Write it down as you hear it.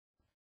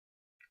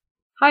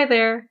Hi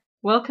there!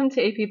 Welcome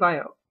to AP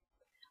Bio.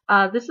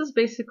 This is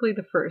basically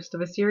the first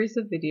of a series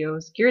of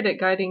videos geared at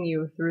guiding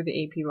you through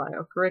the AP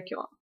Bio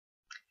curriculum.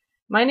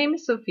 My name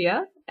is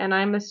Sophia, and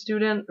I'm a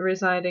student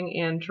residing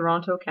in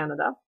Toronto,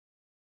 Canada.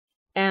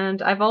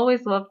 And I've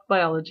always loved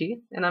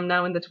biology, and I'm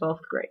now in the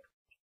 12th grade.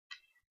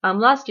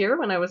 Last year,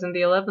 when I was in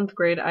the 11th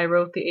grade, I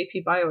wrote the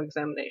AP Bio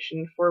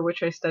examination, for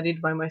which I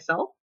studied by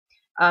myself,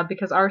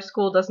 because our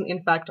school doesn't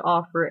in fact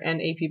offer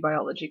an AP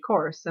Biology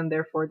course, and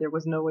therefore there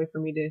was no way for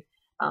me to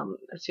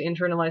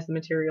internalize the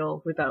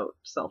material without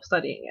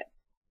self-studying it.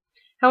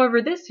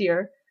 However, this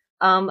year,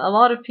 a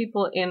lot of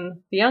people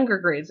in the younger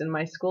grades in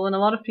my school, and a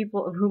lot of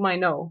people of whom I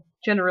know,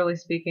 generally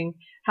speaking,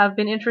 have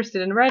been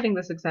interested in writing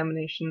this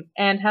examination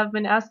and have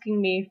been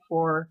asking me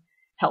for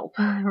help,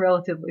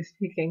 relatively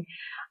speaking.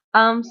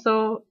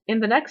 So in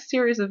the next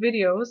series of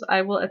videos,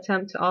 I will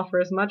attempt to offer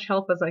as much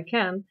help as I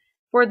can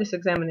for this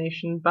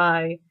examination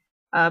by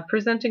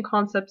presenting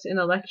concepts in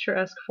a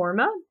lecture-esque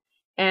format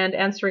and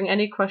answering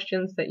any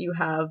questions that you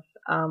have.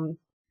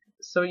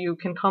 So you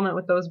can comment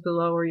with those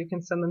below, or you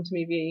can send them to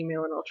me via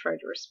email and I'll try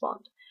to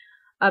respond.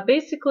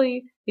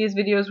 Basically, these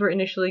videos were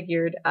initially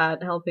geared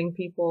at helping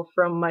people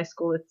from my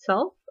school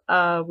itself.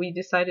 We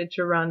decided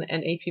to run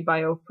an AP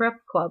Bio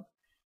prep club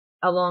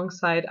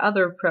alongside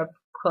other prep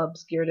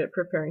clubs geared at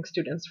preparing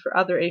students for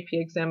other AP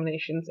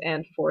examinations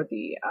and for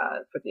the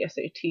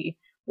SAT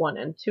 1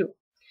 and 2.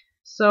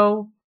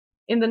 So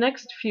in the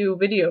next few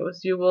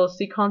videos, you will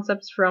see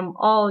concepts from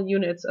all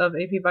units of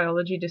AP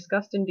Biology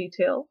discussed in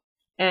detail,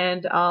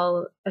 and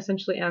I'll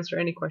essentially answer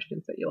any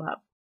questions that you'll have.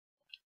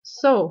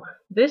 So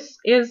this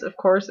is, of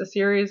course, a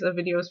series of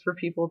videos for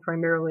people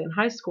primarily in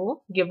high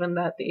school, given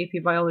that the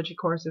AP Biology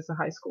course is a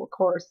high school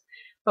course.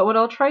 But what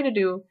I'll try to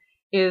do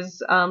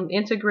is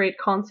integrate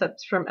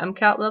concepts from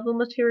MCAT level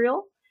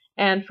material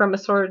and from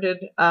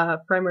assorted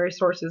primary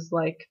sources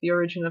like The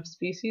Origin of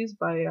Species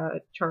by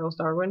Charles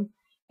Darwin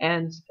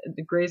and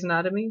the Gray's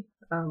Anatomy,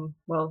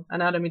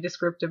 Anatomy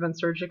Descriptive and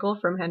Surgical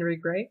from Henry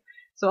Gray.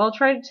 So I'll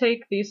try to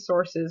take these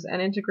sources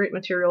and integrate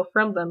material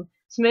from them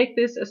to make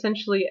this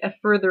essentially a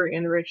further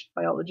enriched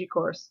biology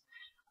course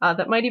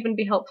that might even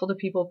be helpful to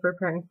people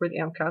preparing for the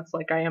MCATs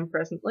like I am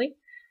presently.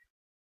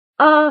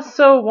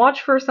 So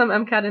watch for some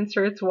MCAT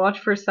inserts, watch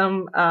for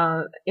some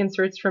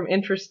inserts from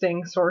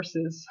interesting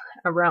sources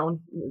around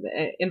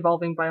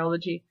involving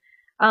biology.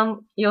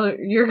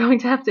 You're going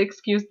to have to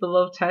excuse the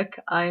low tech.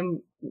 I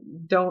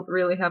don't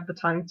really have the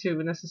time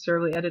to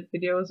necessarily edit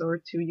videos or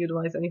to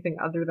utilize anything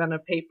other than a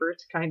paper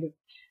to kind of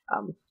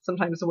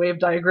sometimes wave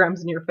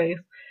diagrams in your face.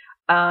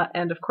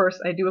 And of course,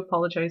 I do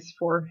apologize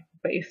for the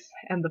face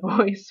and the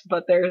voice,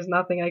 but there is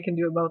nothing I can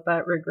do about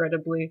that,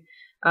 regrettably.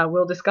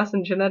 We'll discuss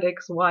in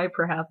genetics why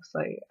perhaps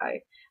I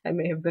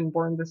may have been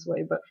born this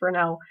way, but for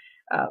now,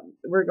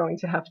 we're going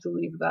to have to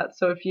leave that.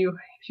 So if you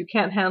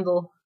can't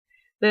handle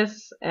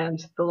this and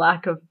the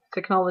lack of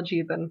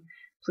technology, then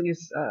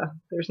please,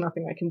 there's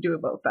nothing I can do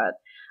about that.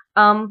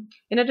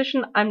 In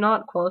addition, I'm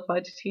not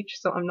qualified to teach,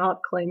 so I'm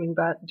not claiming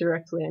that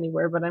directly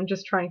anywhere, but I'm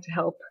just trying to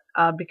help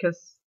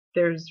because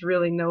there's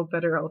really no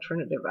better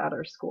alternative at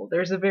our school.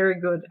 There's a very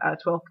good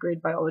 12th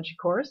grade biology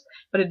course,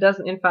 but it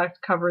doesn't in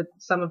fact cover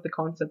some of the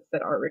concepts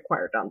that are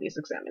required on these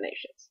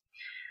examinations.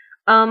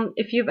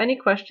 If you have any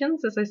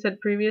questions, as I said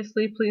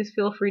previously, please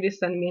feel free to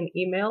send me an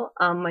email.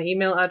 My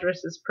email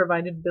address is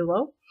provided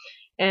below.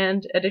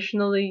 And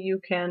additionally, you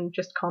can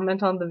just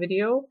comment on the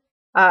video,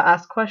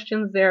 ask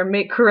questions there,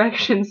 make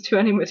corrections to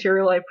any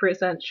material I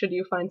present should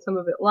you find some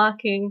of it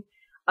lacking,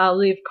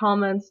 leave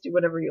comments, do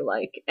whatever you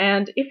like.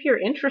 And if you're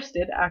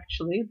interested,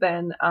 actually,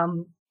 then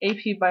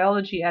AP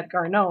Biology at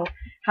Garneau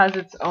has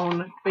its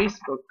own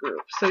Facebook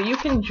group. So you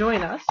can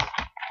join us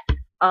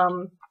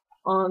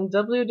on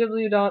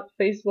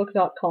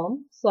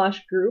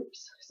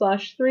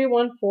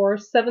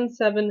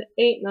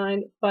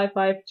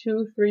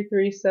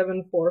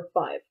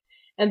www.facebook.com/groups/314-7789-552-33745.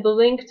 And the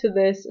link to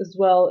this as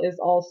well is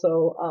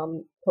also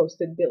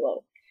posted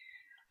below.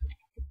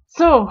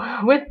 So,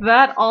 with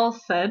that all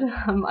said,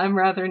 I'm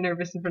rather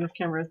nervous in front of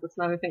cameras, that's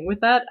another thing.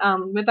 With that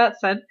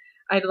said,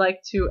 I'd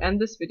like to end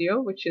this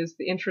video, which is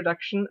the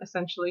introduction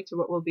essentially to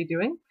what we'll be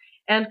doing,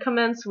 and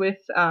commence with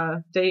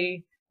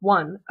day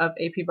 1 of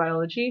AP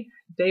Biology,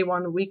 day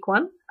 1, week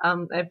 1.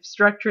 I've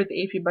structured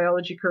the AP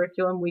Biology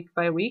curriculum week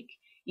by week.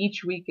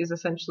 Each week is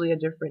essentially a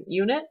different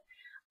unit.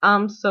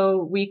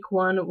 So week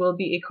 1 will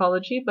be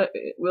ecology, but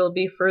it will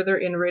be further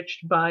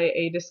enriched by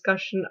a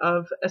discussion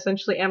of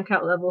essentially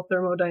MCAT level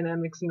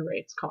thermodynamics and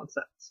rates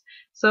concepts.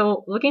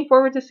 So looking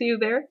forward to see you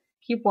there.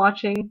 Keep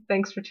watching.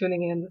 Thanks for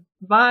tuning in.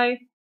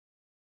 Bye!